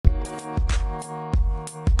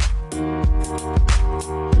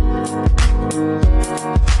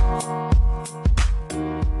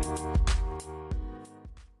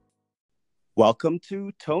Welcome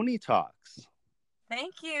to Tony Talks.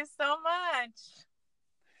 Thank you so much.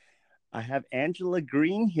 I have Angela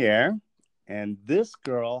Green here, and this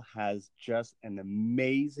girl has just an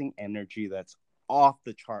amazing energy that's off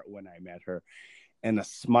the chart when I met her, and a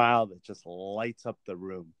smile that just lights up the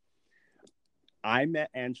room. I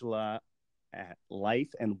met Angela at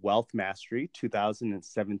Life and Wealth Mastery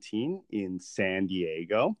 2017 in San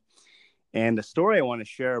Diego. And the story I want to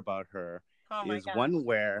share about her Oh my is gosh. one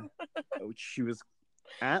where she was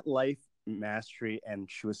at Life Mastery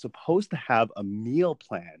and she was supposed to have a meal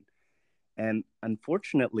plan. And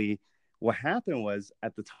unfortunately, what happened was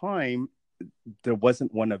at the time, there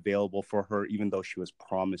wasn't one available for her, even though she was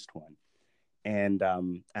promised one. And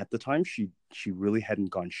at the time, she really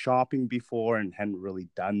hadn't gone shopping before and hadn't really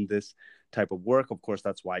done this type of work. Of course,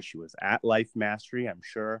 that's why she was at Life Mastery, I'm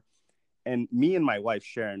sure. And me and my wife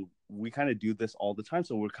Sharon, we kind of do this all the time,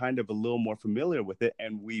 so we're kind of a little more familiar with it.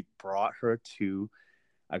 And we brought her to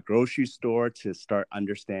a grocery store to start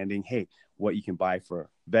understanding, hey, what you can buy for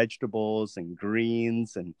vegetables and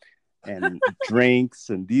greens and drinks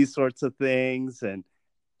and these sorts of things. And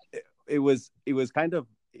it was kind of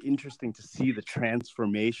interesting to see the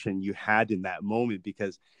transformation you had in that moment,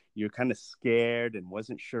 because you're kind of scared and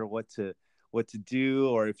wasn't sure what to do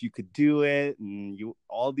or if you could do it, and you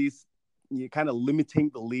kind of limiting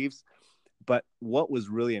beliefs. But what was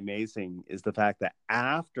really amazing is the fact that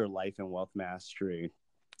after Life and Wealth Mastery,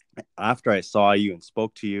 after I saw you and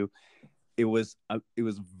spoke to you, it was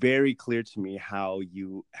very clear to me how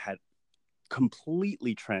you had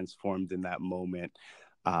completely transformed in that moment,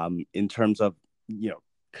 in terms of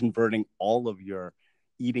converting all of your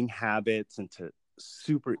eating habits into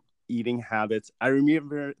super eating habits. I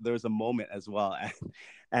remember there was a moment as well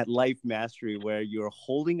at Life Mastery where you're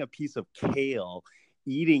holding a piece of kale,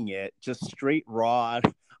 eating it just straight raw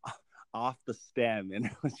off the stem, and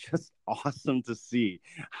it was just awesome to see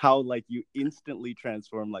how like you instantly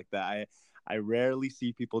transform like that. I rarely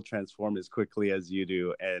see people transform as quickly as you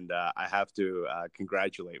do, and I have to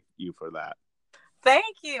congratulate you for that.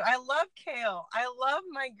 Thank you. I love kale. I love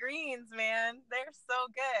my greens, man. They're so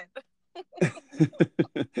good.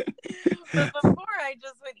 But before I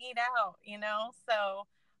just would eat out. So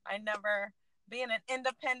I never, being an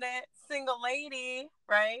independent single lady,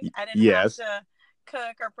 right? I didn't have Yes. to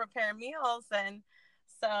cook or prepare meals. And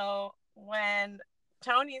so when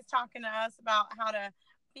Tony's talking to us about how to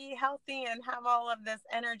be healthy and have all of this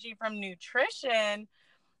energy from nutrition,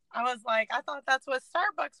 I was like, I thought that's what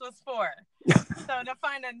Starbucks was for. So to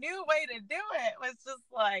find a new way to do it was just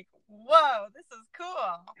like, whoa, this is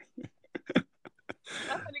cool.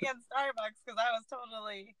 Nothing against Starbucks, because I was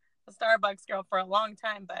totally a Starbucks girl for a long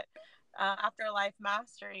time, but after Life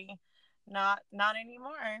Mastery, not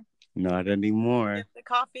anymore. Not Skip anymore. the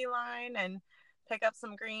coffee line and pick up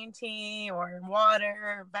some green tea or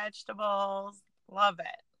water, vegetables. Love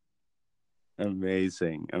it.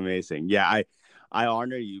 Amazing, amazing. Yeah, I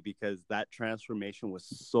honor you because that transformation was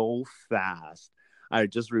so fast. I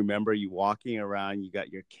just remember you walking around, you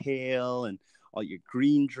got your kale and all your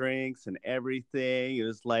green drinks and everything. It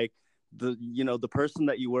was like the person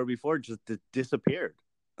that you were before just disappeared.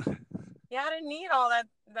 Yeah, I didn't need all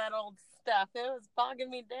that old stuff. It was bogging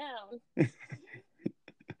me down.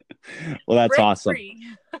 Well, that's Break awesome. free.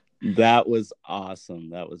 That was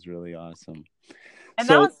awesome. That was really awesome. And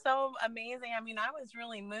that So, was so amazing. I mean, I was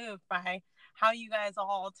really moved by how you guys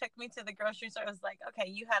all took me to the grocery store. It was like, okay,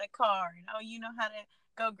 you had a car, and oh, you know how to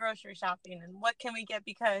go grocery shopping, and what can we get?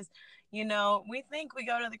 Because, we think we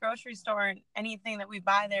go to the grocery store and anything that we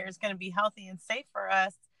buy there is going to be healthy and safe for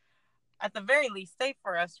us, at the very least, safe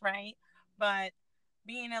for us, right? But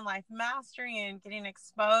being in Life Mastery and getting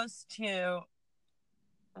exposed to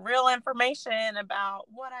real information about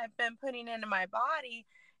what I've been putting into my body,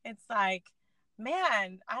 it's like,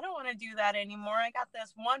 man, I don't want to do that anymore. I got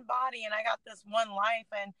this one body and I got this one life.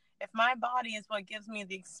 And if my body is what gives me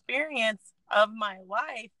the experience of my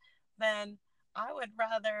life, then I would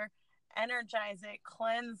rather energize it,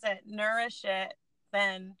 cleanse it, nourish it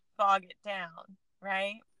than bog it down.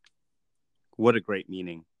 Right. what a great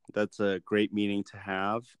meaning. That's a great meaning to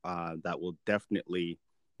have. That will definitely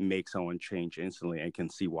make someone change instantly, and can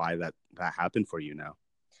see why that happened for you now.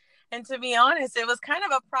 And to be honest, it was kind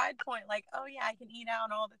of a pride point, like, oh yeah, I can eat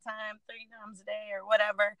out all the time, 3 times a day or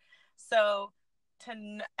whatever. So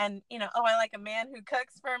and oh, I like a man who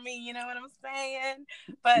cooks for me, you know what I'm saying?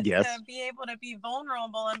 But to Yes. be able to be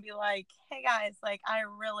vulnerable and be like, hey guys, like I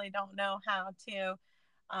really don't know how to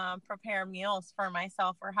prepare meals for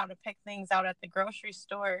myself or how to pick things out at the grocery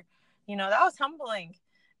store, that was humbling.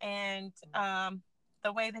 And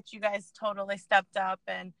the way that you guys totally stepped up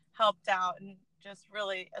and helped out and just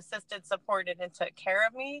really assisted, supported, and took care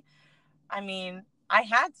of me. I mean, I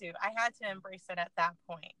had to embrace it at that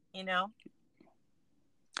point, you know?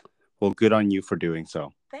 Well, good on you for doing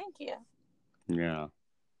so. Thank you. Yeah.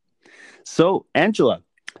 So, Angela,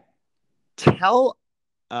 tell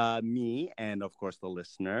me and of course the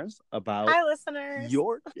listeners about Hi, listeners.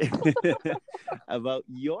 your about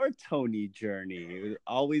your Tony journey.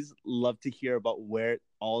 Always love to hear about where it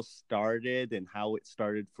all started and how it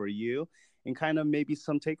started for you, and kind of maybe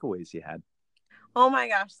some takeaways you had. Oh my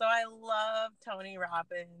gosh. So I love Tony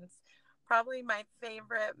Robbins. Probably my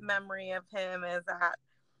favorite memory of him is at,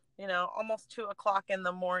 almost 2 o'clock in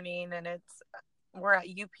the morning, and we're at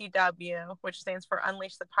UPW, which stands for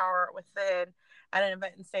Unleash the Power Within, at an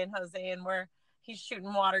event in San Jose, and he's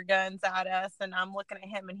shooting water guns at us, and I'm looking at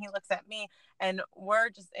him and he looks at me, and we're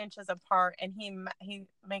just inches apart, and he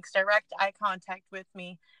makes direct eye contact with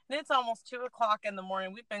me, and it's almost 2 o'clock in the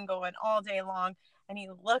morning. We've been going all day long, and he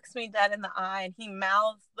looks me dead in the eye and he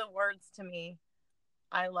mouths the words to me,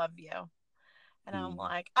 "I love you." And I'm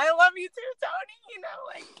like, "I love you too, Tony."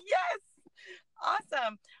 Like, yes,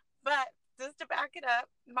 awesome. But just to back it up,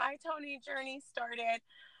 my Tony journey started.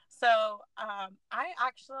 So I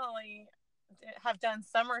actually have done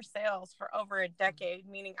summer sales for over a decade,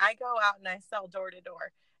 meaning I go out and I sell door to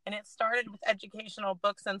door. And it started with educational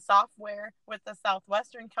books and software with the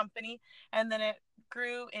Southwestern Company, and then it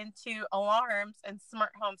grew into alarms and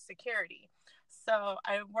smart home security. So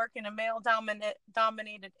I work in a male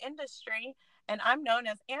dominated industry, and I'm known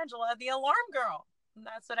as Angela, the alarm girl. And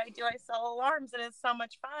that's what I do. I sell alarms, and it's so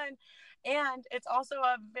much fun. And it's also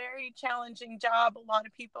a very challenging job. A lot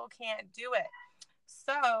of people can't do it.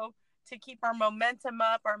 So to keep our momentum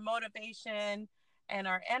up, our motivation, and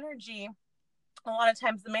our energy, a lot of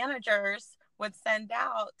times the managers would send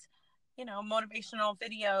out, motivational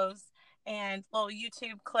videos and little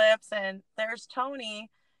YouTube clips. And there's Tony,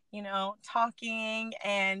 talking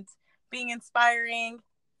and being inspiring.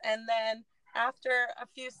 And then after a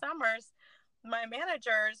few summers, my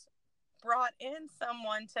managers brought in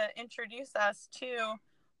someone to introduce us to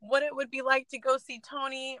what it would be like to go see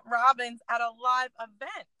Tony Robbins at a live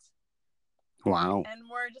event. Wow. And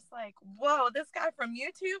we're just like, whoa, this guy from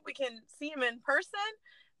YouTube, we can see him in person,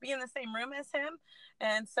 be in the same room as him.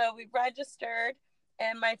 And so we registered.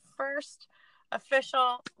 And my first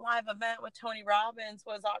official live event with Tony Robbins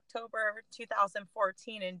was October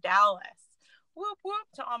 2014 in Dallas. Whoop, whoop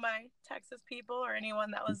to all my Texas people or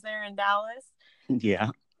anyone that was there in Dallas.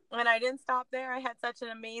 Yeah. And I didn't stop there. I had such an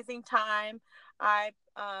amazing time. I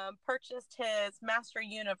purchased his Master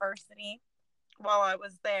University while I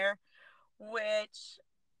was there, which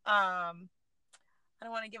I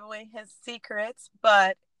don't want to give away his secrets,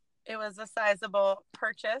 but it was a sizable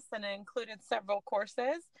purchase, and it included several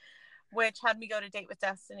courses, which had me go to Date with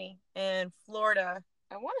Destiny in Florida.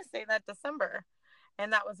 I want to say that December,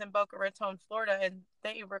 and that was in Boca Raton, Florida, and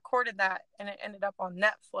they recorded that, and it ended up on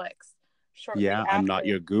Netflix shortly after. I'm not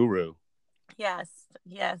your guru. Yes.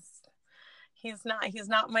 He's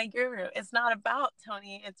not my guru. It's not about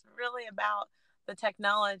Tony. It's really about the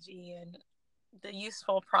technology and the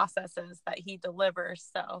useful processes that he delivers.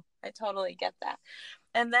 So I totally get that.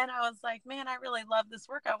 And then I was like, man, I really love this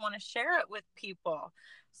work. I want to share it with people.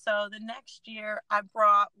 So the next year I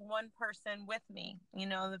brought one person with me,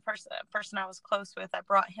 the person I was close with. I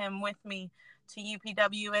brought him with me to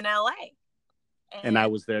UPW in LA. And I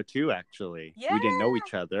was there too, actually. Yeah. We didn't know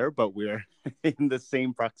each other, but we were in the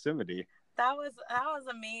same proximity. That was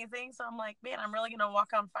amazing. So I'm like, man, I'm really gonna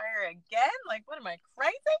walk on fire again. Like, what am I,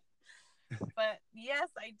 crazy? But yes,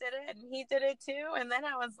 I did it, and he did it too. And then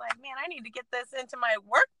I was like, man, I need to get this into my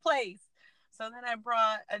workplace. So then I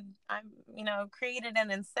created an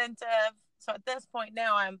incentive. So at this point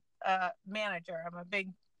now, I'm a manager. I'm a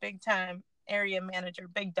big time area manager,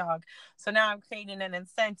 big dog. So now I'm creating an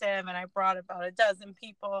incentive, and I brought about a dozen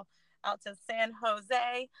people out to San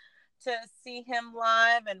Jose to see him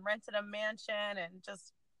live, and rented a mansion, and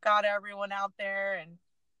just got everyone out there and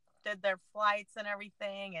did their flights and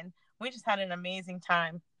everything. And we just had an amazing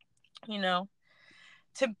time. To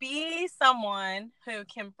be someone who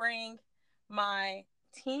can bring my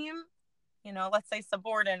team, let's say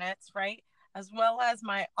subordinates, right? As well as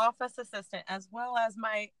my office assistant, as well as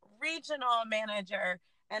my regional manager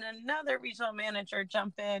and another regional manager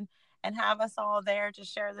jump in and have us all there to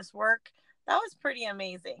share this work. That was pretty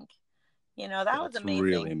amazing. That was amazing.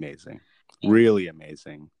 Really amazing. Really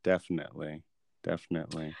amazing. Definitely.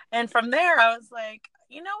 And from there, I was like,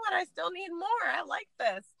 you know what? I still need more. I like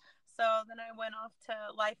this. So then I went off to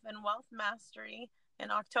Life and Wealth Mastery in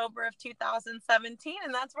October of 2017.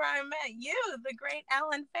 And that's where I met you, the great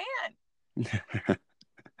Alan Fan.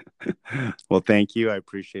 Well, thank you. I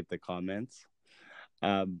appreciate the comments.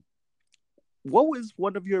 Um, what was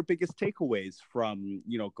one of your biggest takeaways from,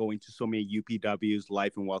 going to so many UPWs,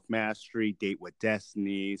 Life and Wealth Mastery, Date with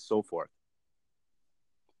Destiny, so forth?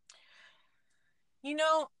 You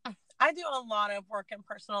know, I do a lot of work in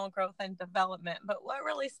personal growth and development, but what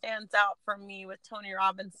really stands out for me with Tony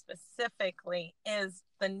Robbins specifically is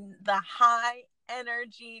the high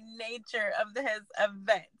energy nature of his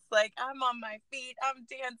events. Like, I'm on my feet, I'm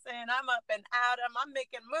dancing, I'm up and at 'em, I'm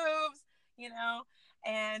making moves, you know,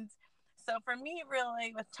 and so for me,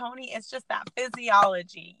 really, with Tony, it's just that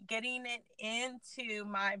physiology, getting it into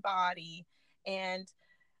my body, and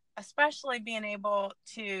especially being able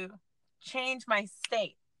to change my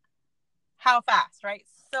state. How fast, right?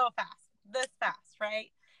 So fast, this fast,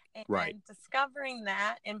 right? Right. And discovering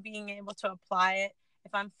that and being able to apply it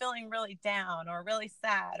if I'm feeling really down or really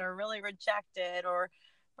sad or really rejected or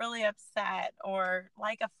really upset or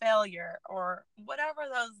like a failure or whatever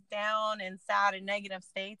those down and sad and negative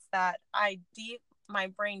states that my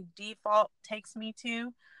brain default takes me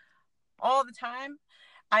to all the time,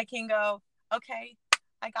 I can go, okay,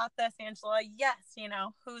 I got this, Angela. Yes,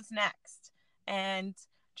 who's next? And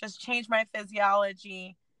just change my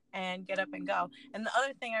physiology and get up and go. And the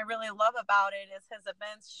other thing I really love about it is his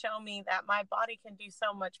events show me that my body can do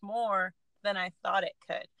so much more than I thought it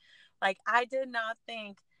could. Like, I did not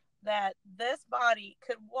think that this body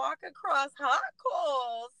could walk across hot,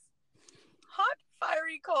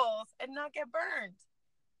 fiery coals, and not get burned,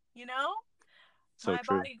 you know? So My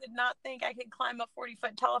true. body did not think I could climb a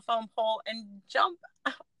 40-foot telephone pole and jump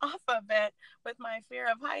off of it with my fear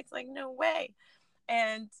of heights. Like, no way.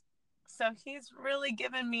 And so he's really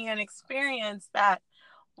given me an experience that,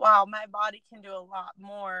 wow, my body can do a lot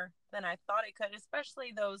more than I thought it could,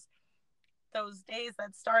 especially those days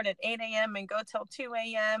that start at 8 a.m. and go till 2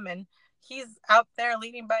 a.m. And he's out there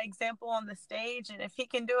leading by example on the stage. And if he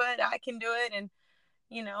can do it, I can do it. And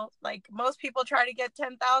like most people try to get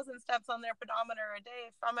 10,000 steps on their pedometer a day.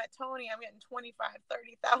 If I'm at Tony, I'm getting 25,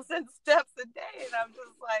 30,000 steps a day. And I'm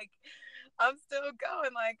just like, I'm still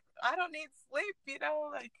going. Like, I don't need sleep,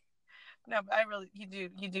 like, no, but you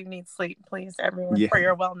do need sleep, please, everyone, Yeah, for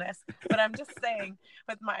your wellness. But I'm just saying,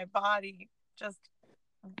 with my body, just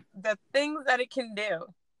the things that it can do,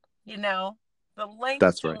 the lengths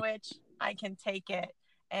that's to right. which I can take it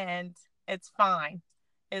and it's fine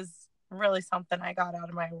is really something I got out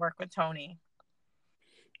of my work with Tony.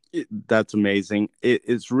 That's amazing.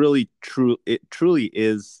 It's really true. It truly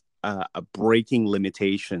is a breaking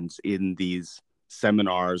limitations in these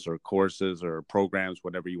seminars or courses or programs,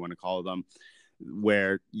 whatever you want to call them,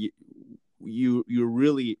 where you're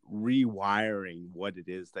really rewiring what it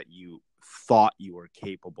is that you thought you were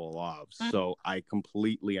capable of. So I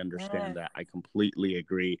completely understand Yes. that. I completely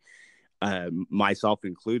agree, myself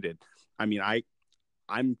included. I mean,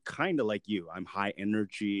 I'm kind of like you. I'm high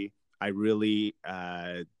energy. I really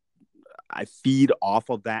I feed off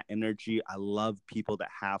of that energy. I love people that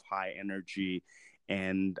have high energy,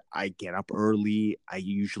 and I get up early. I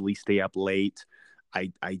usually stay up late.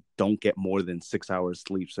 I don't get more than 6 hours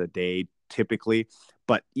sleeps a day typically.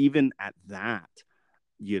 But even at that,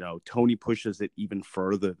 Tony pushes it even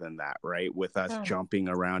further than that, right? With us jumping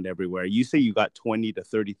around everywhere. You say you got 20 to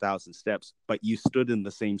 30,000 steps, but you stood in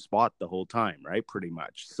the same spot the whole time, right? Pretty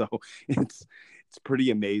much. So it's it's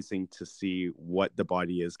pretty amazing to see what the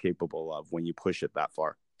body is capable of when you push it that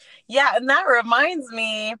far. Yeah, and that reminds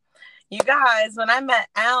me, you guys, when I met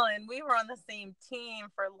Alan, we were on the same team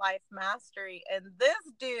for Life Mastery, and this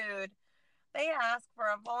dude, they asked for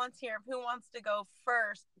a volunteer of who wants to go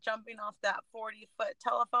first, jumping off that 40-foot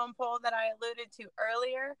telephone pole that I alluded to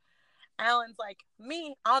earlier. Alan's like,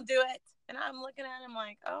 me, I'll do it. And I'm looking at him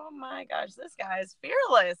like, oh my gosh, this guy is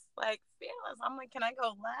fearless. Like, fearless. I'm like, can I go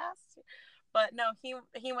last? But no,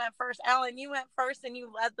 he went first. Alan, you went first and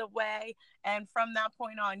you led the way. And from that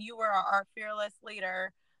point on, you were our fearless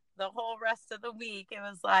leader the whole rest of the week. It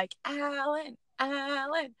was like, Alan,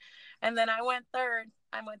 Alan. And then I went third.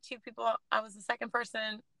 I went two people. I was the second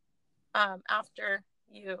person after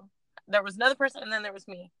you. There was another person and then there was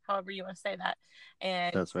me, however you want to say that.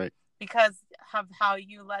 And That's right. because of how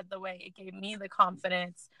you led the way, it gave me the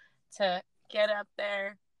confidence to get up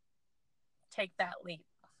there, take that leap.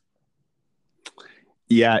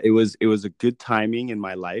 Yeah, it was a good timing in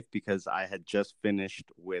my life because I had just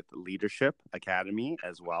finished with Leadership Academy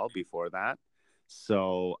as well before that.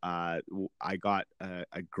 So I got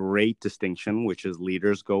a great distinction, which is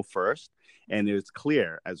leaders go first. And it's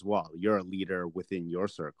clear as well, you're a leader within your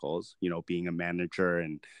circles, being a manager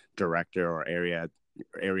and director or area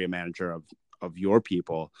manager of your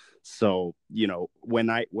people. So, when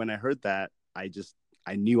I heard that,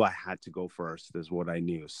 I knew I had to go first is what I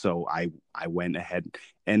knew. So I went ahead,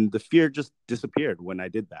 and the fear just disappeared when I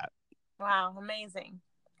did that. Wow, amazing.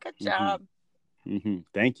 Good Hmm. job.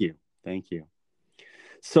 Thank you. Thank you.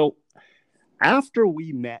 So after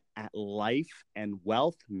we met at Life and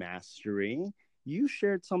Wealth Mastery, you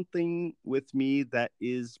shared something with me that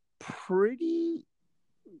is pretty,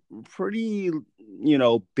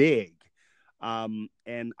 big.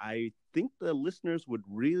 And I think the listeners would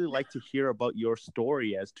really like to hear about your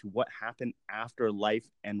story as to what happened after Life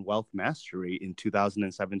and Wealth Mastery in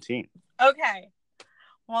 2017. Okay.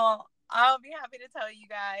 Well, I'll be happy to tell you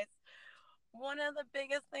guys. One of the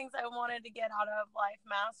biggest things I wanted to get out of Life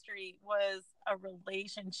Mastery was a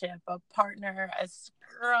relationship, a partner, a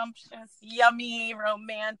scrumptious, yummy,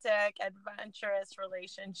 romantic, adventurous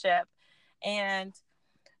relationship. And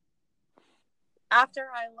after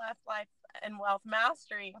I left Life and Wealth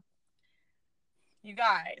Mastery, you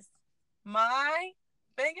guys, my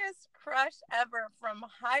biggest crush ever from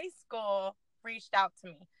high school reached out to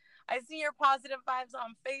me. I see your positive vibes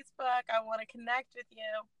on Facebook. I want to connect with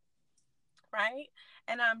you. Right.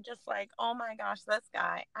 And I'm just like, oh my gosh, this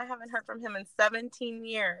guy, I haven't heard from him in 17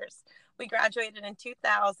 years. We graduated in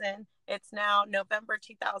 2000. It's now November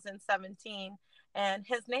 2017. And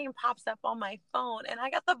his name pops up on my phone. And I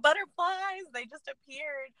got the butterflies. They just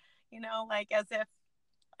appeared, like as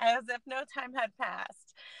if no time had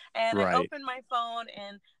passed. And I Right. opened my phone,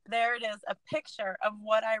 and there it is, a picture of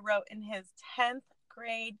what I wrote in his 10th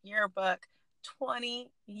grade yearbook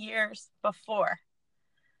 20 years before.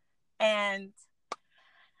 And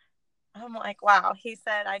I'm like, wow. He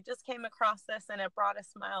said, I just came across this and it brought a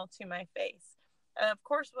smile to my face. And of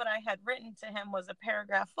course, what I had written to him was a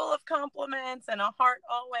paragraph full of compliments and a heart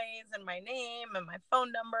always, and my name and my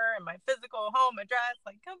phone number and my physical home address.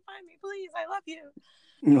 Like, come find me, please. I love you.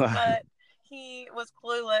 But he was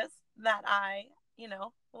clueless that I,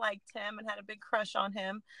 liked him and had a big crush on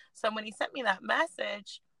him. So when he sent me that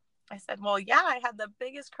message, I said, well, yeah, I had the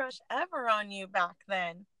biggest crush ever on you back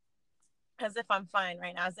then. As if I'm fine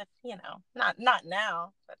right now, as if, not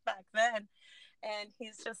now, but back then. And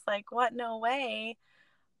he's just like, what? No way.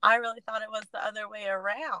 I really thought it was the other way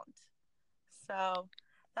around. So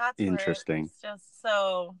that's where Interesting. it's just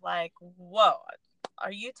so like, whoa,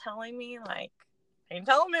 are you telling me, like, are you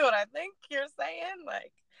telling me what I think you're saying?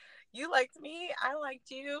 Like, you liked me, I liked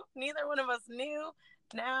you, neither one of us knew.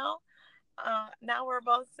 Now we're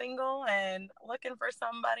both single and looking for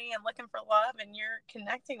somebody and looking for love, and you're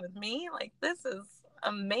connecting with me. Like, this is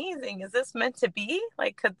amazing. Is this meant to be?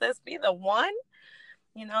 Like, could this be the one?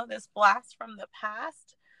 This blast from the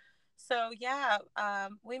past. So yeah,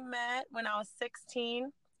 we met when I was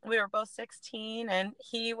 16. We were both 16, and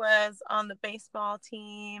he was on the baseball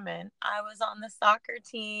team and I was on the soccer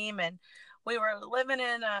team, and we were living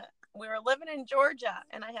in Georgia,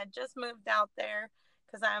 and I had just moved out there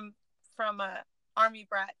because I'm from a army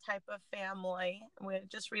brat type of family. We had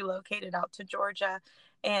just relocated out to Georgia,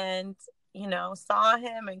 and saw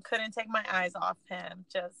him and couldn't take my eyes off him.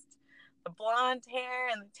 Just the blonde hair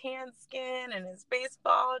and the tan skin and his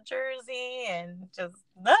baseball jersey, and just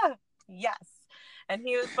yes. And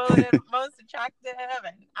he was voted most attractive,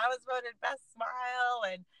 and I was voted best smile,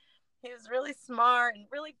 and he was really smart and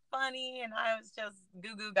really funny, and I was just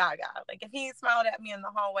goo goo gaga. Like, if he smiled at me in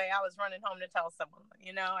the hallway, I was running home to tell someone.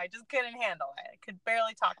 I just couldn't handle it. I could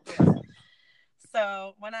barely talk to him.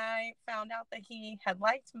 So when I found out that he had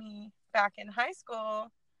liked me back in high school,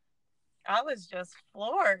 I was just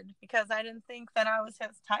floored because I didn't think that I was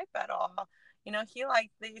his type at all. He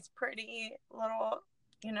liked these pretty little,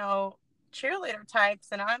 cheerleader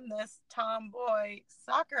types, and I'm this tomboy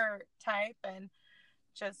soccer type, and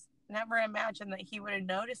just never imagined that he would have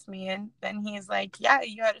noticed me. And then he's like, yeah,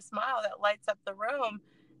 you had a smile that lights up the room,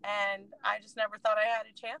 and I just never thought I had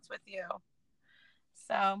a chance with you.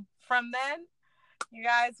 So from then, you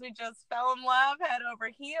guys, we just fell in love head over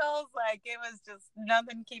heels. Like, it was just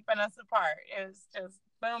nothing keeping us apart. It was just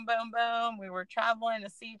boom, boom, boom. We were traveling to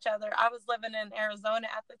see each other. I was living in Arizona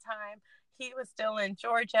at the time. He was still in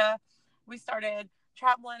Georgia. We started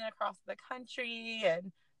traveling across the country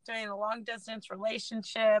and doing a long distance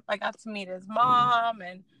relationship. I got to meet his mom,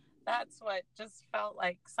 and that's what just felt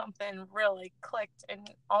like something really clicked and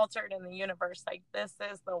altered in the universe. Like, this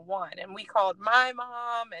is the one. And we called my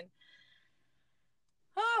mom, and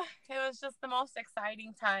it was just the most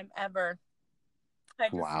exciting time ever. I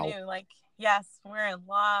just Wow. knew, like, yes, we're in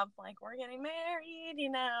love. Like, we're getting married.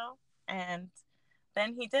 And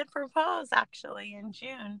then he did propose, actually, in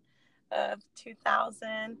June of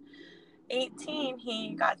 2018.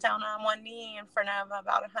 He got down on one knee in front of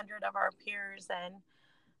about 100 of our peers and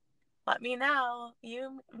let me know.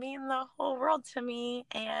 You mean the whole world to me,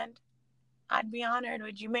 and I'd be honored.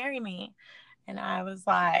 Would you marry me? And I was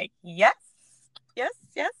like, yes, yes,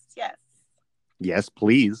 yes, yes. Yes,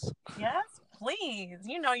 please. Yes, please.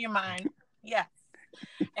 You know your mind. Yes.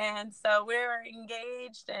 And so we were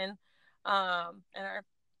engaged, and I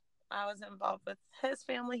was involved with his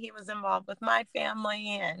family. He was involved with my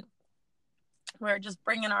family, and we were just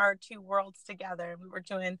bringing our two worlds together. We were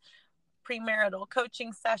doing premarital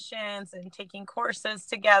coaching sessions and taking courses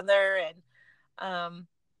together. And, um,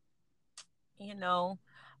 you know,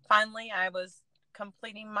 finally I was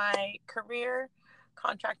completing my career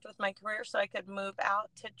contract with my career so I could move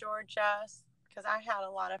out to Georgia because I had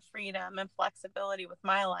a lot of freedom and flexibility with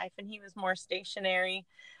my life, and he was more stationary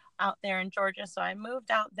out there in Georgia. So I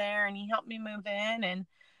moved out there, and he helped me move in, and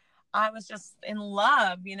I was just in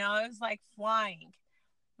love. It was like flying.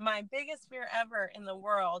 My biggest fear ever in the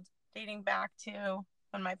world, dating back to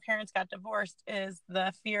when my parents got divorced, is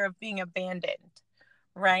the fear of being abandoned,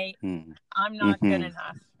 right? Mm-hmm. I'm not good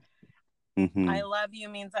enough. Mm-hmm. I love you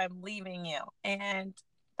means I'm leaving you. And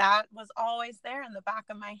that was always there in the back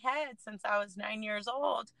of my head since I was 9 years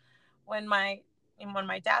old when my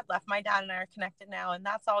dad left. My dad and I are connected now, and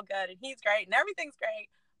that's all good, and he's great and everything's great.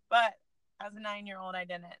 But as a 9-year-old, I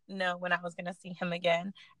didn't know when I was going to see him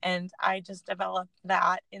again. And I just developed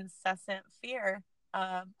that incessant fear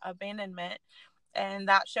of abandonment. And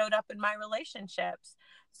that showed up in my relationships.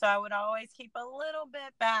 So I would always keep a little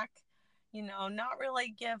bit back, not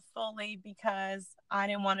really give fully because I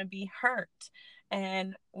didn't want to be hurt.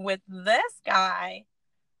 And with this guy,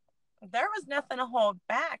 there was nothing to hold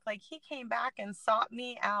back. Like, he came back and sought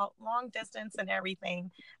me out long distance and everything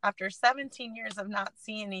after 17 years of not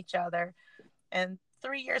seeing each other. And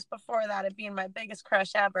 3 years before that, it being my biggest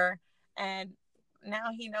crush ever. And now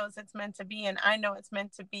he knows it's meant to be, and I know it's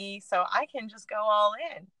meant to be. So I can just go all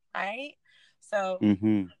in, right? So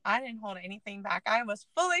Mm-hmm. I didn't hold anything back. I was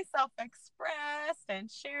fully self-expressed and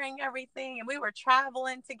sharing everything. And we were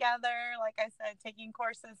traveling together, like I said, taking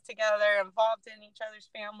courses together, involved in each other's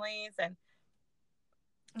families. And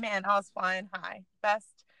man, I was flying high.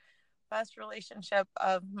 Best relationship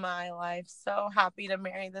of my life. So happy to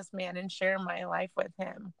marry this man and share my life with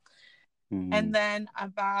him. Mm-hmm. And then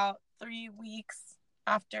about 3 weeks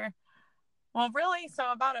after, well, really,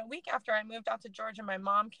 so about a week after I moved out to Georgia, my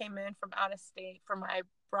mom came in from out of state for my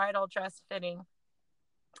bridal dress fitting.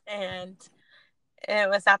 And it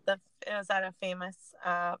was at a famous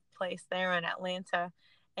place there in Atlanta.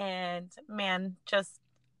 And man, just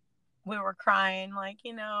we were crying, like,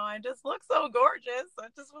 I just look so gorgeous. I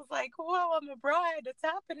just was like, whoa, I'm a bride. It's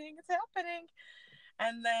happening. It's happening.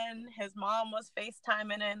 And then his mom was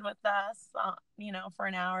FaceTiming in with us, for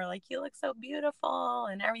an hour, like, you look so beautiful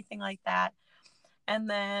and everything like that. And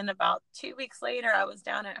then about 2 weeks later, I was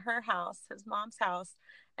down at her house, his mom's house,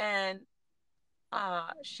 and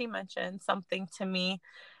she mentioned something to me.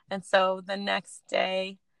 And so the next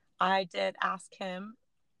day, I did ask him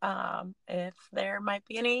if there might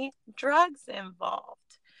be any drugs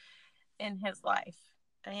involved in his life.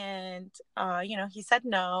 And, he said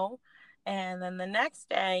no. And then the next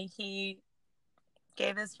day, he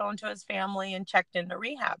gave his phone to his family and checked into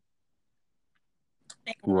rehab.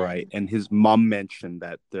 Right. And And his mom mentioned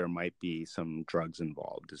that there might be some drugs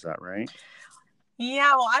involved. Is that right?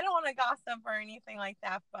 yeah, well, I don't want to gossip or anything like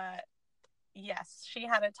that, but yes, she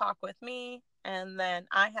had a talk with me, and then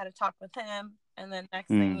I had a talk with him, and then next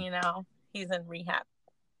thing Mm. you know, he's in rehab.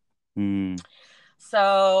 Mm.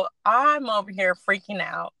 So I'm over here freaking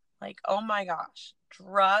out, like, oh my gosh,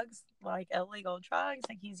 drugs, like illegal drugs,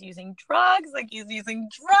 like he's using drugs,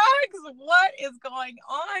 What is going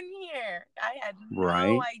on here? I had no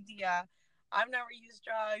Right. idea. I've never used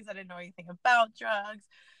drugs. I didn't know anything about drugs.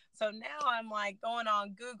 So now I'm like going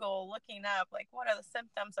on Google looking up, like, what are the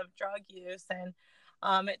symptoms of drug use? And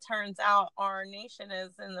it turns out our nation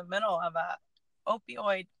is in the middle of a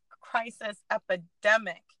opioid crisis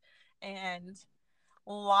epidemic, and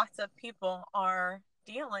lots of people are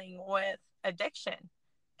dealing with addiction.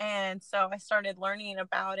 And so I started learning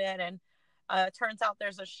about it, and it turns out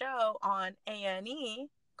there's a show on A&E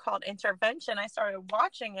called Intervention. I started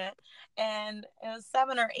watching it, and it was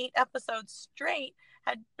 7 or 8 episodes straight,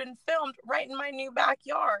 had been filmed right in my new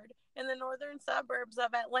backyard in the northern suburbs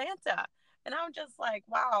of Atlanta. And I'm just like,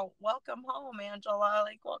 wow, welcome home, Angela.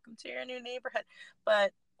 Like, welcome to your new neighborhood.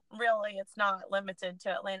 But really, it's not limited to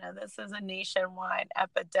Atlanta. This is a nationwide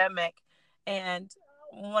epidemic. And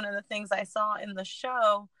one of the things I saw in the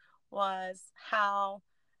show was how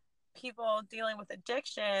people dealing with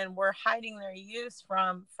addiction were hiding their use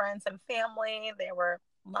from friends and family. They were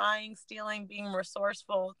lying, stealing, being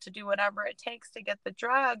resourceful to do whatever it takes to get the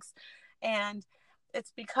drugs. And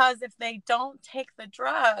it's because if they don't take the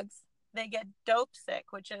drugs, they get dope sick,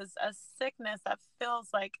 which is a sickness that feels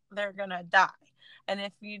like they're going to die. And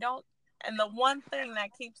if you don't, and the one thing that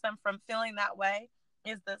keeps them from feeling that way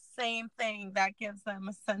is the same thing that gives them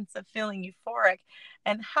a sense of feeling euphoric.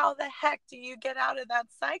 And how the heck do you get out of that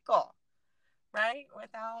cycle, right?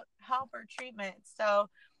 Without help or treatment. So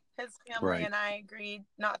his family Right. and I agreed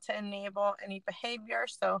not to enable any behavior.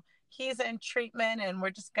 So he's in treatment and we're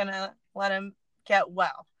just going to let him get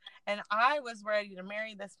well. And I was ready to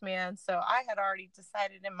marry this man. So I had already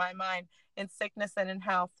decided in my mind, in sickness and in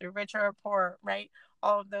health, through richer or poor, right?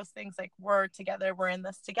 All of those things, like, we're together, we're in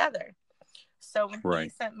this together. So when he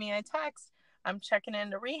Right. sent me a text, I'm checking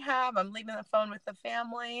into rehab, I'm leaving the phone with the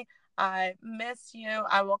family, I miss you,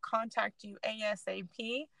 I will contact you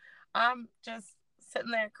ASAP. I'm just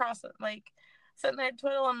sitting there sitting there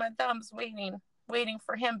twiddling my thumbs, waiting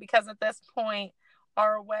for him, because at this point,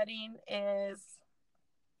 our wedding is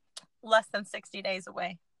less than 60 days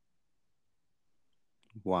away.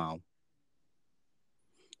 Wow.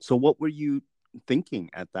 So what were you thinking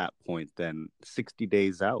at that point then, 60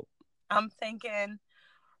 days out? I'm thinking,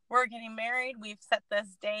 we're getting married. We've set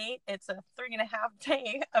this date. It's a 3.5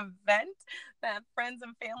 day event that friends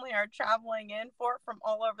and family are traveling in for from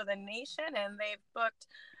all over the nation. And they've booked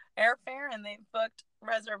airfare and they've booked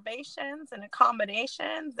reservations and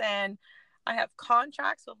accommodations. And I have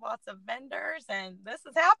contracts with lots of vendors. And this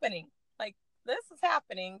is happening. Like, this is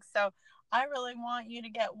happening. So I really want you to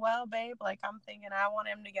get well, babe. Like, I'm thinking I want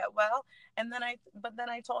him to get well. But then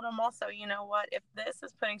I told him also, you know what? If this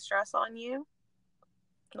is putting stress on you,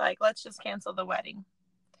 like, let's just cancel the wedding.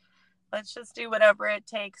 Let's just do whatever it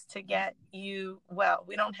takes to get you well.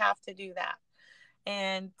 We don't have to do that.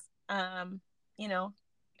 And, you know,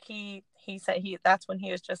 he said that's when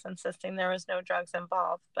he was just insisting there was no drugs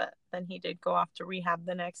involved. But then he did go off to rehab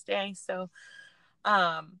the next day. So,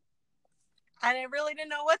 I really didn't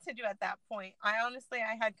know what to do at that point. I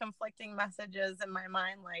had conflicting messages in my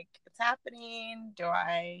mind, like, it's happening. Do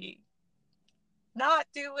I not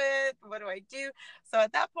do it? What do I do? So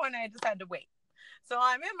at that point, I just had to wait. So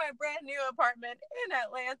I'm in my brand new apartment in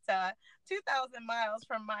Atlanta, 2,000 miles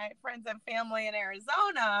from my friends and family in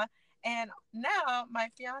Arizona. And now my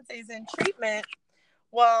fiance is in treatment.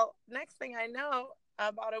 Well, next thing I know,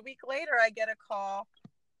 about a week later, I get a call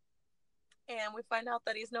and we find out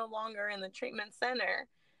that he's no longer in the treatment center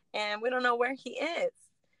and we don't know where he is.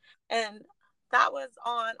 And that was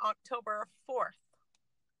on October 4th.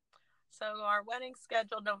 So our wedding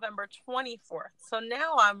scheduled November 24th. So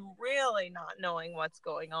now I'm really not knowing what's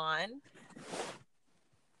going on.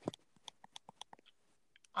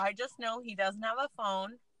 I just know he doesn't have a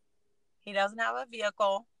phone. He doesn't have a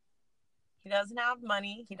vehicle. He doesn't have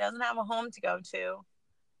money. He doesn't have a home to go to.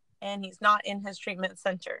 And he's not in his treatment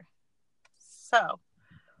center. So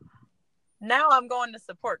now I'm going to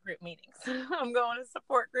support group meetings. I'm going to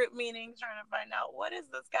support group meetings trying to find out, what is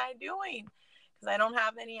this guy doing? Because I don't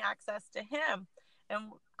have any access to him.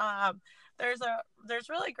 And there's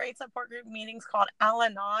really great support group meetings called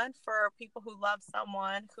Al-Anon for people who love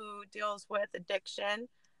someone who deals with addiction.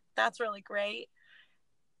 That's really great.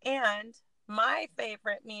 And my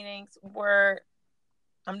favorite meetings were,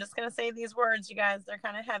 I'm just going to say these words, you guys, they're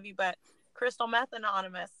kind of heavy, but Crystal Meth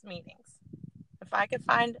Anonymous meetings. If I could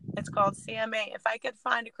find, it's called CMA, if I could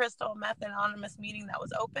find a Crystal Meth Anonymous meeting that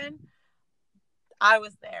was open, I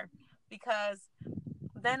was there, because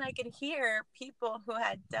then I could hear people who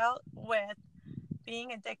had dealt with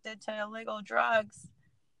being addicted to illegal drugs,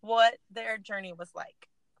 what their journey was like,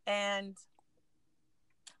 and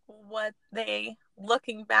what they,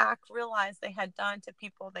 looking back, realized they had done to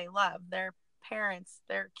people they love, their parents,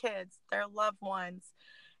 their kids, their loved ones,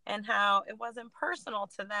 and how it wasn't personal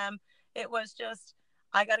to them. It was just,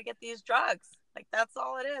 I got to get these drugs. Like, that's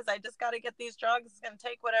all it is. I just got to get these drugs. It's going to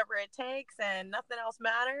take whatever it takes and nothing else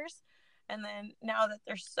matters. And then now that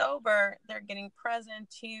they're sober, they're getting present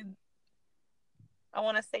to, I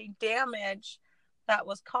want to say, damage that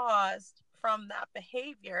was caused from that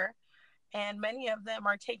behavior. And many of them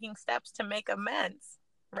are taking steps to make amends,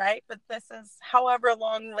 right? But this is however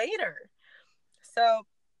long later. So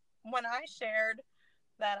when I shared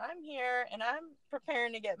that I'm here and I'm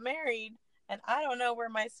preparing to get married and I don't know where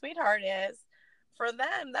my sweetheart is, for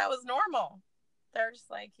them, that was normal. They're just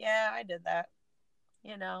like, yeah, I did that.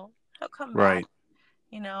 He'll come back, Right.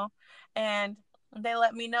 and they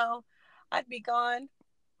let me know I'd be gone.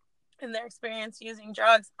 In their experience using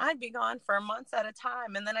drugs, I'd be gone for months at a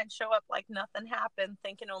time, and then I'd show up like nothing happened,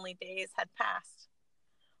 thinking only days had passed,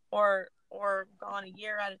 or gone a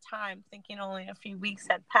year at a time, thinking only a few weeks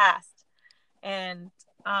had passed. And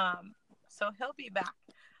so he'll be back.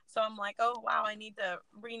 So I'm like, oh, wow, I need to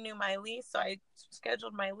renew my lease. So I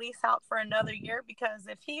scheduled my lease out for another year because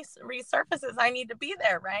if he resurfaces, I need to be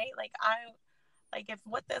there, right? Like if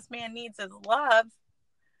what this man needs is love,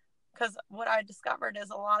 because what I discovered is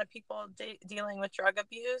a lot of people dealing with drug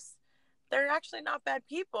abuse, they're actually not bad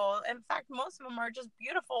people. In fact, most of them are just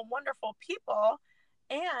beautiful, wonderful people,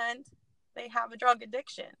 and they have a drug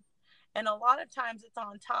addiction. And a lot of times it's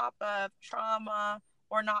on top of trauma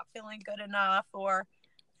or not feeling good enough or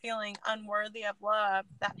feeling unworthy of love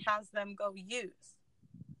that has them go use.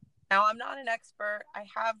 Now, I'm not an expert. I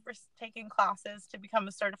have taken classes to become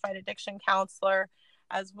a certified addiction counselor,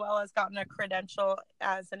 as well as gotten a credential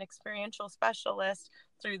as an experiential specialist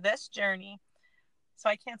through this journey. So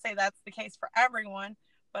I can't say that's the case for everyone,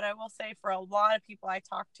 but I will say for a lot of people I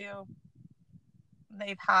talk to,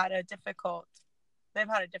 they've had a difficult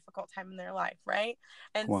time in their life, right?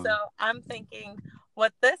 And Wow. so I'm thinking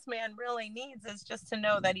what this man really needs is just to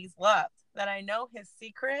know that he's loved, that I know his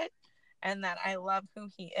secret, and that I love who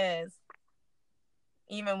he is,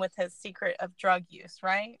 even with his secret of drug use,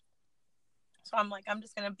 right? So I'm like, I'm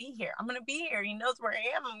just going to be here. I'm going to be here. He knows where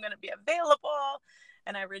I am. I'm going to be available.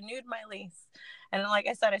 And I renewed my lease. And like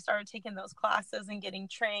I said, I started taking those classes and getting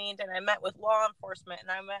trained. And I met with law enforcement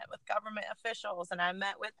and I met with government officials and I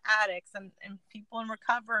met with addicts and people in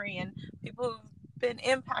recovery and people who've been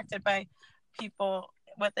impacted by people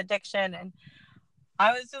with addiction. And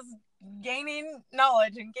I was just gaining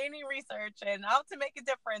knowledge and gaining research and out to make a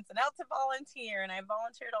difference and out to volunteer. And I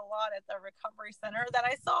volunteered a lot at the recovery center that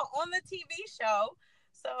I saw on the TV show.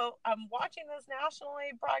 So I'm watching this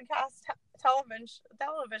nationally broadcast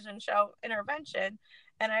television show, Intervention,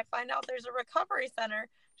 and I find out there's a recovery center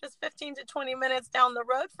just 15 to 20 minutes down the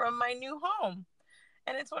road from my new home.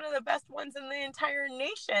 And it's one of the best ones in the entire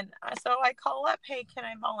nation. So I call up, hey, can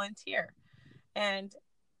I volunteer? And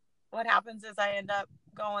what happens is I end up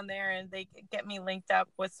going there and they get me linked up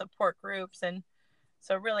with support groups. And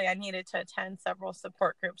so really I needed to attend several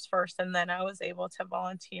support groups first. And then I was able to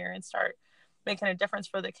volunteer and start making a difference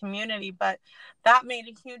for the community. But that made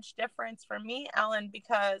a huge difference for me, Ellen,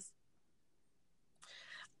 because,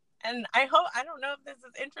 and I don't know if this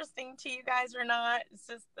is interesting to you guys or not. It's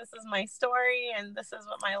just, this is my story and this is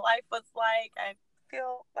what my life was like. I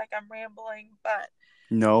feel like I'm rambling, but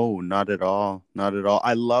No, not at all. Not at all.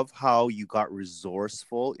 I love how you got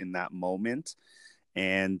resourceful in that moment.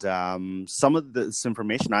 And some of this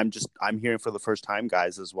information I'm hearing for the first time,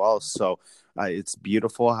 guys, as well. So it's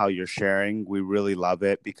beautiful how you're sharing. We really love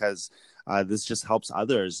it because this just helps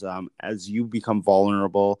others. As you become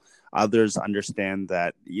vulnerable, others understand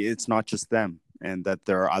that it's not just them and that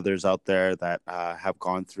there are others out there that have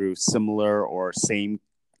gone through similar or same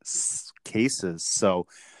cases. So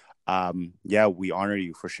yeah, we honor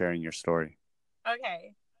you for sharing your story.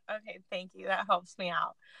 okay. Okay, thank you. That helps me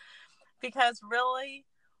out. Because really,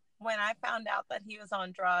 when I found out that he was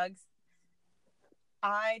on drugs,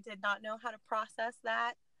 I did not know how to process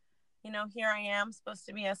that. You know, here I am supposed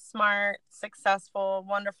to be a smart, successful,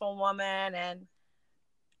 wonderful woman, and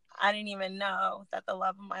I didn't even know that the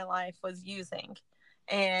love of my life was using.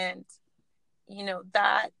 And, you know,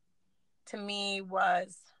 that to me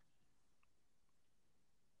was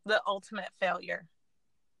the ultimate failure.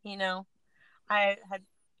 You know, I had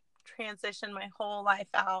transitioned my whole life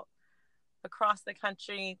out across the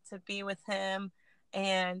country to be with him.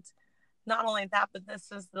 And not only that, but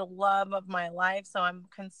this is the love of my life. So I'm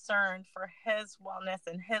concerned for his wellness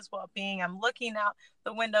and his well being. I'm looking out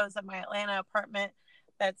the windows of my Atlanta apartment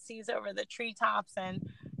that sees over the treetops and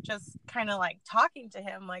just kind of like talking to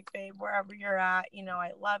him, like, babe, wherever you're at, you know,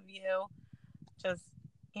 I love you. Just,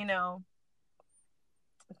 you know,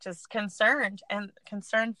 just concerned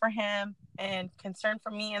for him and concerned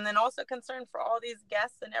for me. And then also concerned for all these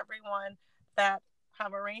guests and everyone that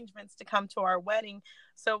have arrangements to come to our wedding.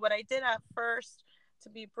 So what I did at first, to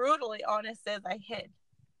be brutally honest, is I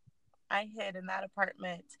hid in that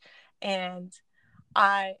apartment. And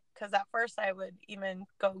because at first I would even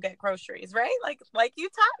go get groceries, right? Like you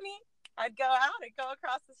taught me. I'd go out, I'd go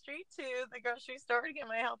across the street to the grocery store to get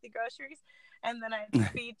my healthy groceries. And then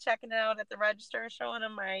I'd be checking out at the register, showing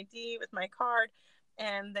them my ID with my card.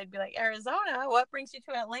 And they'd be like, Arizona, what brings you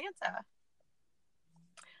to Atlanta?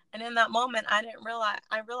 And in that moment, I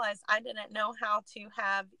realized I didn't know how to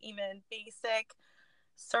have even basic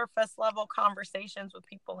surface level conversations with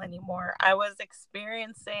people anymore. I was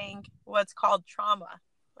experiencing what's called trauma.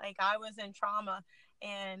 Like I was in trauma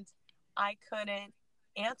and I couldn't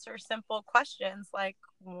answer simple questions like,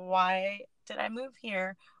 why did I move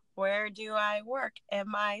here? Where do I work?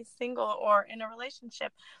 Am I single or in a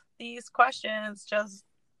relationship? These questions just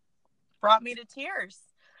brought me to tears.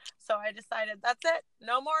 So I decided that's it.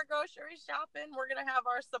 No more grocery shopping. We're going to have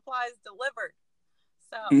our supplies delivered.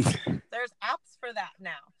 So there's apps for that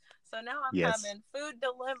now. So now I'm Yes. having food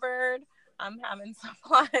delivered. I'm having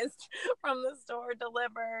supplies from the store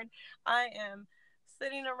delivered. I am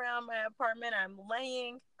sitting around my apartment. I'm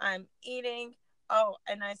laying. I'm eating. Oh,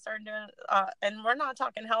 and I started doing, and we're not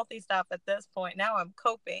talking healthy stuff at this point. Now I'm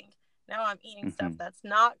coping. Now I'm eating stuff that's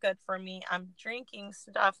not good for me. I'm drinking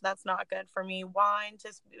stuff that's not good for me. Wine,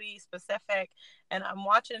 to be specific. And I'm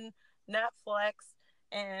watching Netflix,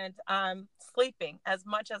 and I'm sleeping as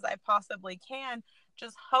much as I possibly can,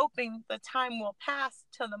 just hoping the time will pass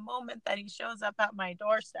to the moment that he shows up at my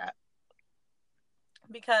doorstep.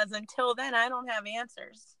 Because until then, I don't have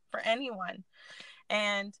answers for anyone.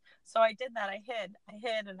 And so I did that. I hid,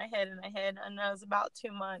 and I hid, and I hid. And it was about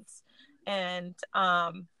 2 months. And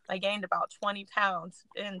I gained about 20 pounds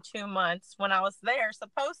in 2 months when I was there,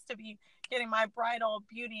 supposed to be getting my bridal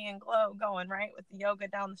beauty and glow going, right? With the yoga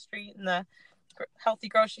down the street and the healthy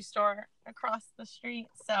grocery store across the street.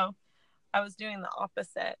 So I was doing the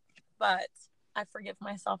opposite, but I forgive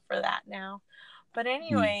myself for that now. But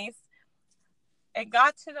anyways, it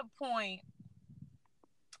got to the point,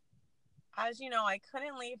 as you know, I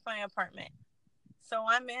couldn't leave my apartment. So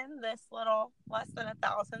I'm in this little less than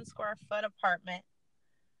 1,000 square foot apartment.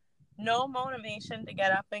 No motivation to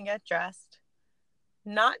get up and get dressed.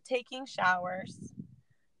 Not taking showers.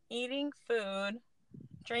 Eating food.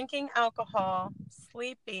 Drinking alcohol.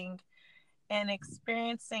 Sleeping. And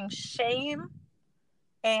experiencing shame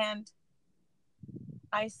and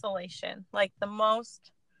isolation. Like the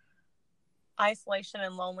most isolation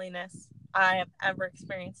and loneliness I have ever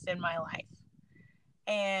experienced in my life.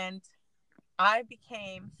 And I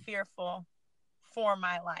became fearful for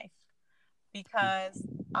my life because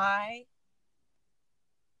I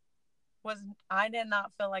did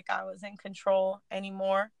not feel like I was in control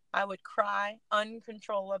anymore. I would cry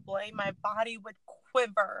uncontrollably. My body would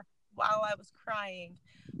quiver while I was crying.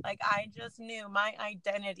 Like I just knew my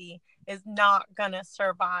identity is not going to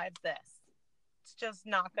survive this. It's just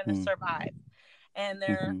not going to survive. And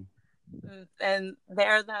there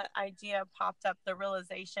the idea popped up, the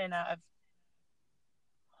realization of,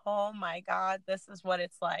 oh my God, this is what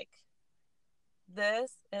it's like.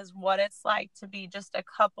 This is what it's like to be just a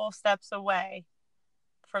couple steps away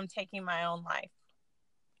from taking my own life.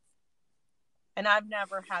 And I've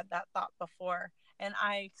never had that thought before. And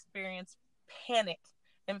I experienced panic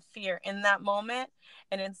and fear in that moment.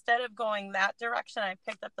 And instead of going that direction, I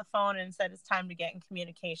picked up the phone and said, it's time to get in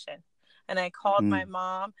communication. And I called my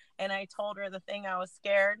mom and I told her the thing I was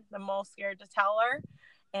the most scared to tell her.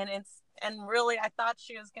 And really, I thought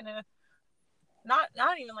she was going to, not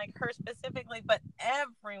even like her specifically, but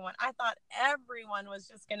everyone. I thought everyone was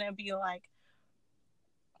just going to be like,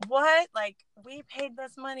 what? Like, we paid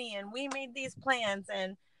this money and we made these plans,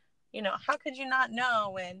 and, you know, how could you not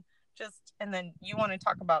know? And then you want to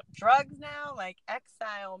talk about drugs now? Like,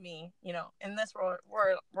 exile me, you know, in this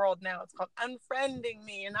world now, it's called unfriending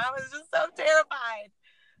me. And I was just so terrified.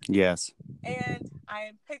 Yes. And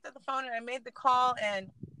I picked up the phone and I made the call, and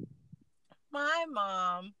my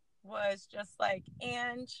mom was just like,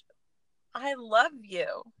 Ange, I love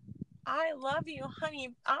you. I love you, honey.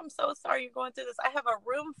 I'm so sorry you're going through this. I have a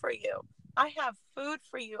room for you. I have food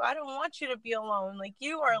for you. I don't want you to be alone. Like,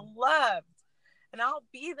 you are loved. And I'll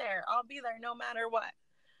be there. I'll be there no matter what.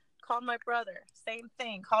 Called my brother. Same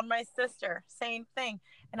thing. Called my sister. Same thing.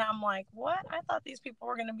 And I'm like, what? I thought these people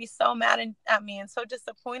were going to be so mad at me and so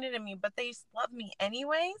disappointed in me, but they just love me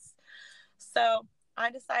anyways. So I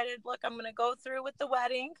decided, look, I'm going to go through with the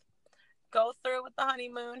wedding, go through with the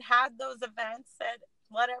honeymoon, had those events, said,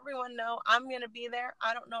 let everyone know I'm going to be there.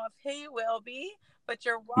 I don't know if he will be, but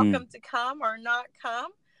you're welcome to come or not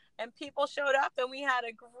come. And people showed up and we had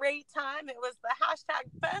a great time. It was the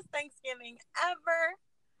 #best Thanksgiving ever.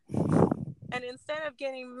 And instead of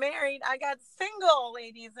getting married, I got single,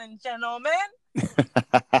 ladies and gentlemen.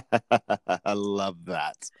 I love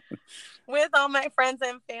that. With all my friends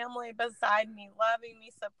and family beside me, loving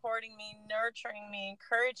me, supporting me, nurturing me,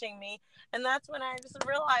 encouraging me. And that's when I just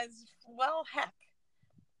realized, well, heck,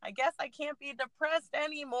 I guess I can't be depressed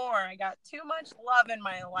anymore. I got too much love in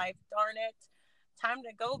my life, darn it. Time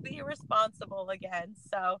to go be responsible again.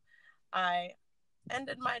 So I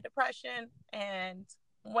ended my depression and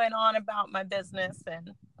went on about my business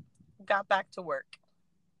and got back to work.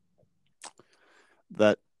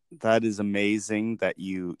 That is amazing that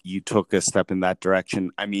you took a step in that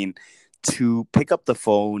direction. I mean, to pick up the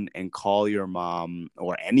phone and call your mom,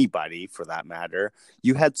 or anybody for that matter,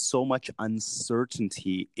 you had so much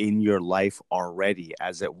uncertainty in your life already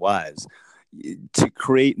as it was. to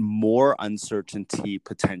create more uncertainty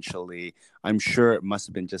potentially. I'm sure it must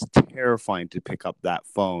have been just terrifying to pick up that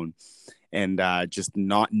phone and just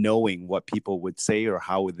not knowing what people would say or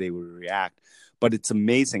how they would react. But it's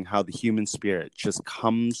amazing how the human spirit just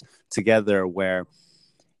comes together where,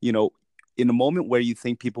 you know, in a moment where you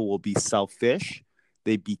think people will be selfish,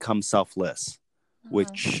 they become selfless,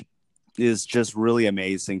 which is just really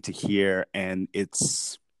amazing to hear. And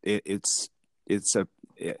it's an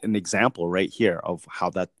example right here of how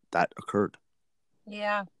that occurred.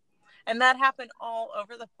 Yeah. And that happened all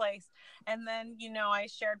over the place. And then, I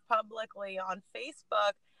shared publicly on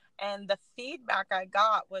Facebook, and the feedback I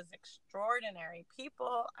got was extraordinary.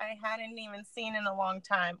 People I hadn't even seen in a long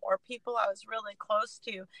time, or people I was really close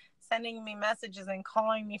to, sending me messages and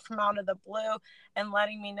calling me from out of the blue and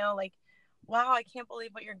letting me know, like, wow, I can't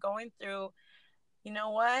believe what you're going through. You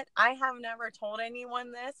know what? I have never told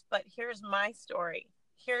anyone this, but here's my story.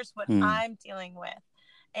 Here's what I'm dealing with.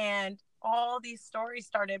 And all these stories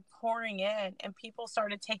started pouring in, and people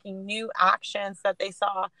started taking new actions that they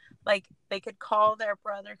saw. Like, they could call their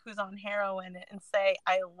brother who's on heroin and say,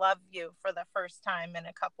 I love you, for the first time in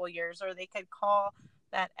a couple years. Or they could call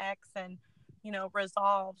that ex and,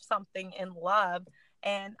 resolve something in love.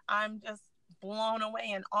 And I'm just blown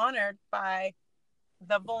away and honored by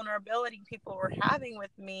the vulnerability people were having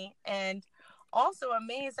with me, and also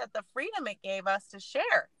amazed at the freedom it gave us to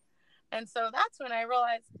share. And so that's when I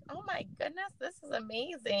realized, oh my goodness, this is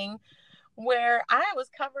amazing. Where I was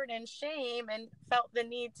covered in shame and felt the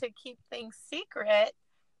need to keep things secret,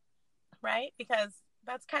 right? Because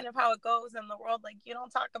that's kind of how it goes in the world. Like, you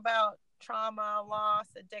don't talk about trauma, loss,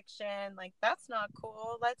 addiction. Like, that's not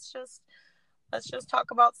cool. Let's just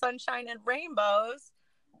talk about sunshine and rainbows.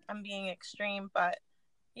 I'm being extreme, but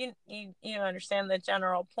you understand the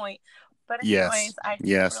general point. But anyways, Yes. I just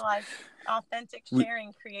Yes. realized authentic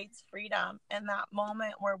sharing creates freedom. In that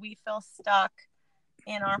moment where we feel stuck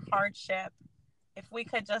in our hardship, if we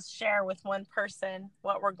could just share with one person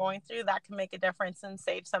what we're going through, that can make a difference and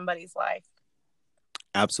save somebody's life.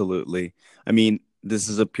 Absolutely. I mean, this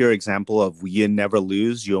is a pure example of you never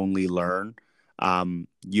lose, you only learn.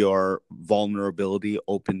 Your vulnerability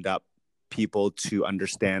opened up people to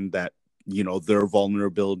understand that, their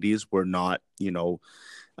vulnerabilities were not,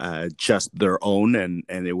 just their own,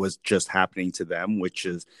 and it was just happening to them, which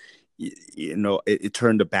is, it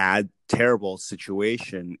turned a bad, terrible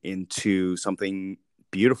situation into something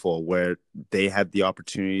beautiful where they had the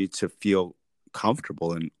opportunity to feel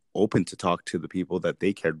comfortable and open to talk to the people that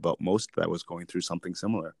they cared about most that was going through something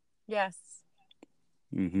similar. Yes.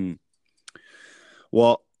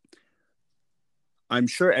 Well, I'm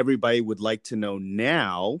sure everybody would like to know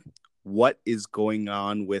now what is going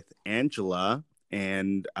on with Angela,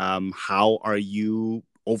 and how are you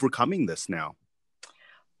overcoming this now?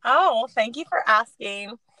 Oh, thank you for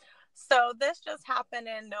asking. So this just happened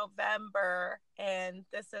in November, and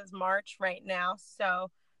this is March right now. So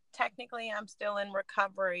technically, I'm still in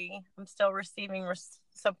recovery. I'm still receiving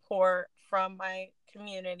support from my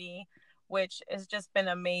community, which has just been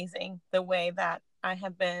amazing. The way that I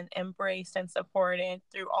have been embraced and supported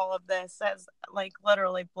through all of this has, like,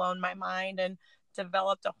 literally blown my mind and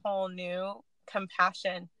developed a whole new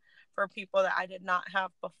compassion for people that I did not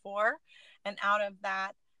have before. And out of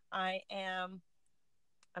that, I'm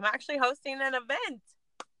actually hosting an event.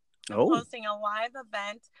 I'm hosting a live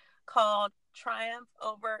event called Triumph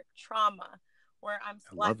Over Trauma, where I'm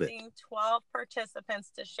selecting 12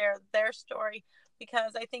 participants to share their story,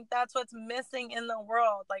 because I think that's what's missing in the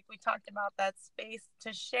world. Like we talked about, that space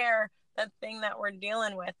to share that thing that we're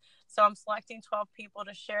dealing with. So I'm selecting 12 people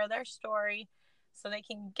to share their story so they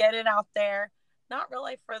can get it out there. Not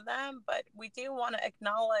really for them, but we do want to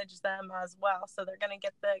acknowledge them as well. So they're going to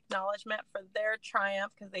get the acknowledgement for their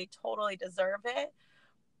triumph, because they totally deserve it.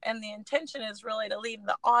 And the intention is really to leave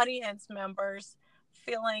the audience members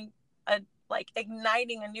feeling like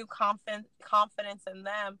igniting a new confidence in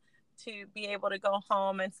them, to be able to go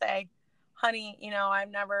home and say, honey,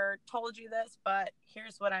 I've never told you this, but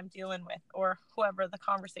here's what I'm dealing with, or whoever the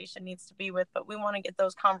conversation needs to be with. But we want to get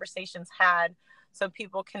those conversations had so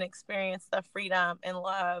people can experience the freedom and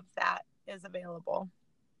love that is available.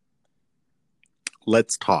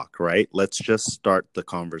 Let's talk, right? Let's just start the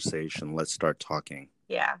conversation. Let's start talking.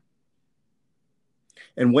 Yeah.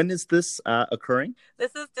 And when is this occurring?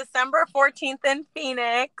 This is December 14th in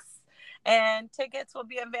Phoenix, and tickets will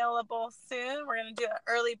be available soon. We're going to do an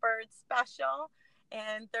early bird special,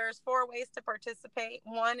 and there's 4 ways to participate.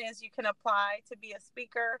 One is you can apply to be a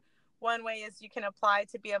speaker. One way is you can apply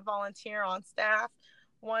to be a volunteer on staff.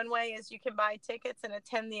 One way is you can buy tickets and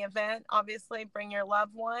attend the event. Obviously, bring your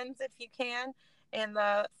loved ones if you can. And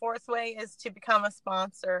the fourth way is to become a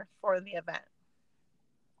sponsor for the event.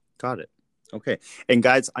 Got it. Okay. And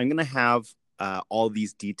guys, I'm going to have all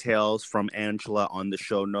these details from Angela on the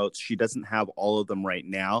show notes. She doesn't have all of them right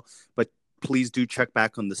now, but please do check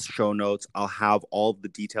back on the show notes. I'll have all the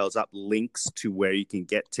details up, links to where you can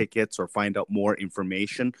get tickets or find out more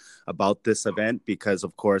information about this event, because,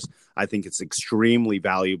 of course, I think it's extremely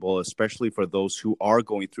valuable, especially for those who are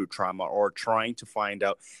going through trauma or trying to find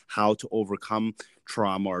out how to overcome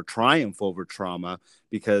trauma or triumph over trauma,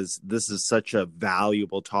 because this is such a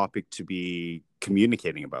valuable topic to be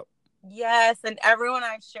communicating about. Yes, and everyone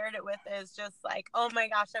I've shared it with is just like, oh my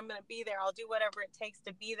gosh, I'm going to be there. I'll do whatever it takes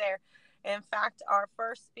to be there. In fact, our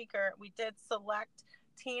first speaker, we did select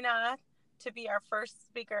Tina to be our first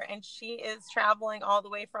speaker, and she is traveling all the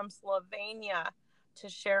way from Slovenia to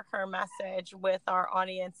share her message with our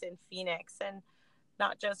audience in Phoenix. And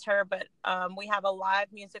not just her, but we have a live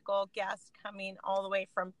musical guest coming all the way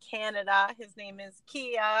from Canada. His name is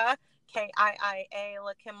Kia, Kiia.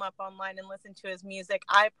 Look him up online and listen to his music.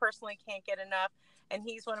 I personally can't get enough, and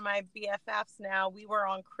he's one of my BFFs now. We were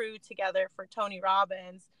on crew together for Tony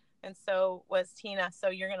Robbins, and so was Tina. So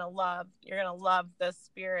you're gonna love the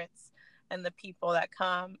spirits and the people that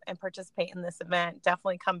come and participate in this event.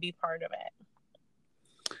 Definitely come be part of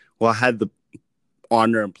it. Well, I had the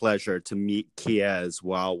honor and pleasure to meet Kia as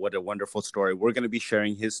well. What a wonderful story. We're going to be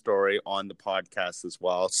sharing his story on the podcast as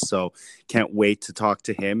well. So can't wait to talk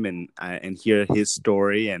to him and hear his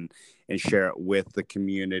story and share it with the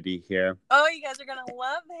community here. Oh, you guys are going to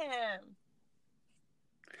love him.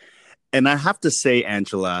 And I have to say,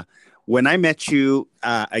 Angela, when I met you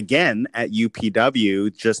again at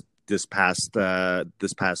UPW just this past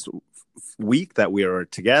week that we were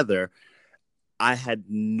together, I had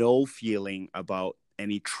no feeling about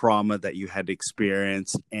any trauma that you had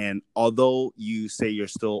experienced. And although you say you're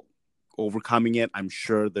still overcoming it, I'm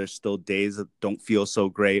sure there's still days that don't feel so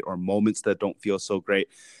great or moments that don't feel so great.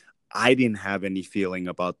 I didn't have any feeling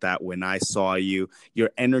about that when I saw you. Your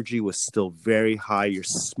energy was still very high. Your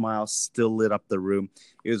smile still lit up the room.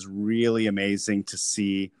 It was really amazing to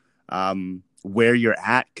see where you're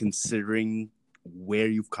at, considering where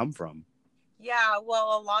you've come from. Yeah,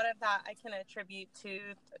 well, a lot of that I can attribute to,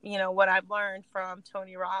 what I've learned from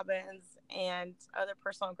Tony Robbins and other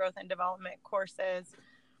personal growth and development courses.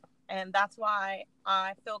 And that's why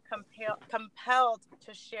I feel compelled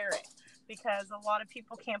to share it, because a lot of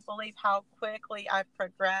people can't believe how quickly I've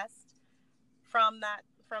progressed from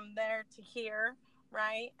there to here,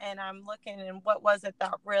 right? And I'm looking and what was it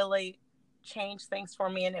that really changed things for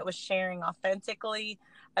me, and it was sharing authentically,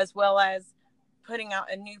 as well as putting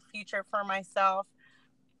out a new future for myself.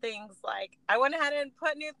 Things like I went ahead and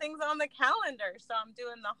put new things on the calendar. So I'm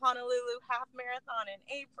doing the Honolulu Half Marathon in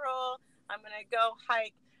April. I'm going to go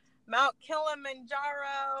hike Mount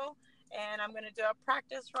Kilimanjaro, and I'm going to do a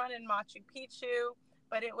practice run in Machu Picchu.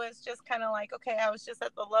 But it was just kind of like, okay, I was just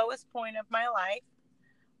at the lowest point of my life.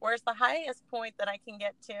 Where's the highest point that I can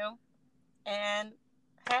get to? And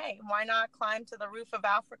hey, why not climb to the roof of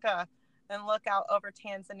Africa and look out over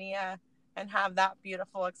Tanzania and have that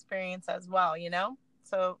beautiful experience as well,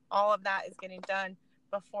 So all of that is getting done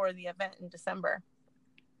before the event in December.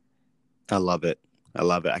 I love it.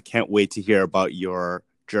 I can't wait to hear about your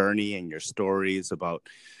journey and your stories about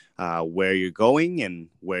where you're going and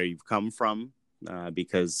where you've come from,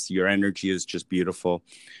 because your energy is just beautiful.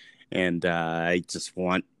 And I just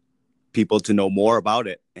want people to know more about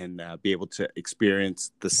it and be able to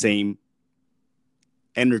experience the same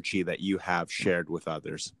energy that you have shared with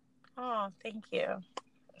others. Oh, thank you.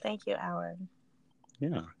 Thank you, Alan.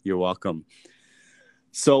 Yeah, you're welcome.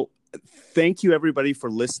 So thank you, everybody, for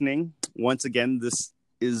listening. Once again, this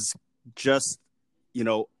is just,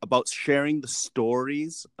 about sharing the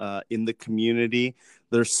stories in the community.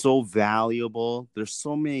 They're so valuable. There's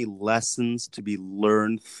so many lessons to be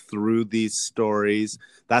learned through these stories.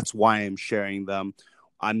 That's why I'm sharing them.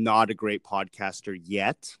 I'm not a great podcaster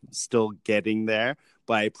yet, still getting there,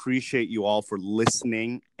 but I appreciate you all for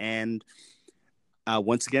listening. And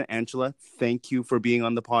once again, Angela, thank you for being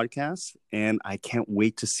on the podcast, and I can't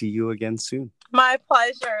wait to see you again soon. My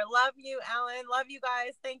pleasure. Love you, Alan. Love you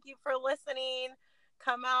guys. Thank you for listening.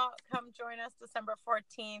 Come join us December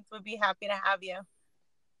 14th. We'd be happy to have you.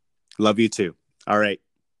 Love you too. All right.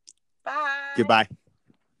 Bye. Goodbye.